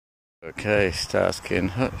Okay, Starsky and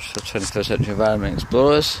Hutch, the 21st Century Environment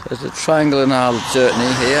Explorers. There's a triangle in our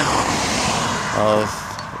journey here of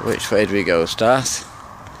which way do we go, Stars?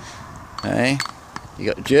 Hey,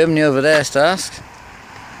 you got Germany over there, Stars.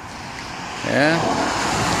 Yeah.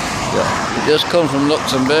 You just come from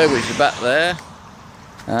Luxembourg, which is back there,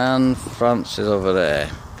 and France is over there.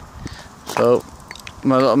 So,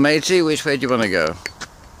 my little matey, which way do you want to go?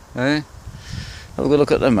 Hey? Have a good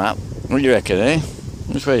look at the map. What do you reckon, eh?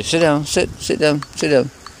 Which way? Sit down, sit down,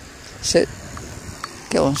 sit.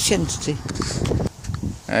 Go on, shinty.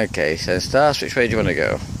 Okay, so Stars, which way do you want to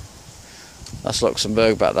go? That's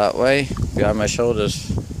Luxembourg back that way. Behind my shoulders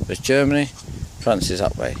there's Germany. France is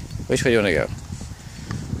that way. Which way do you want to go?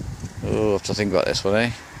 Oh, I have to think about this one,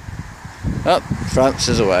 eh? Oh, France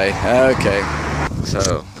is away. Okay.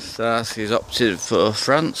 So, Starsky's opted for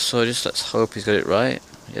France, so just let's hope he's got it right.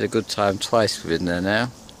 He had a good time twice we've been there now.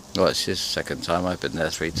 Well, it's his second time. I've been there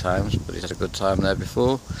 3 times, but he's had a good time there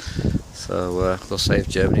before. So we'll save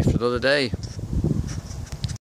Germany for another day.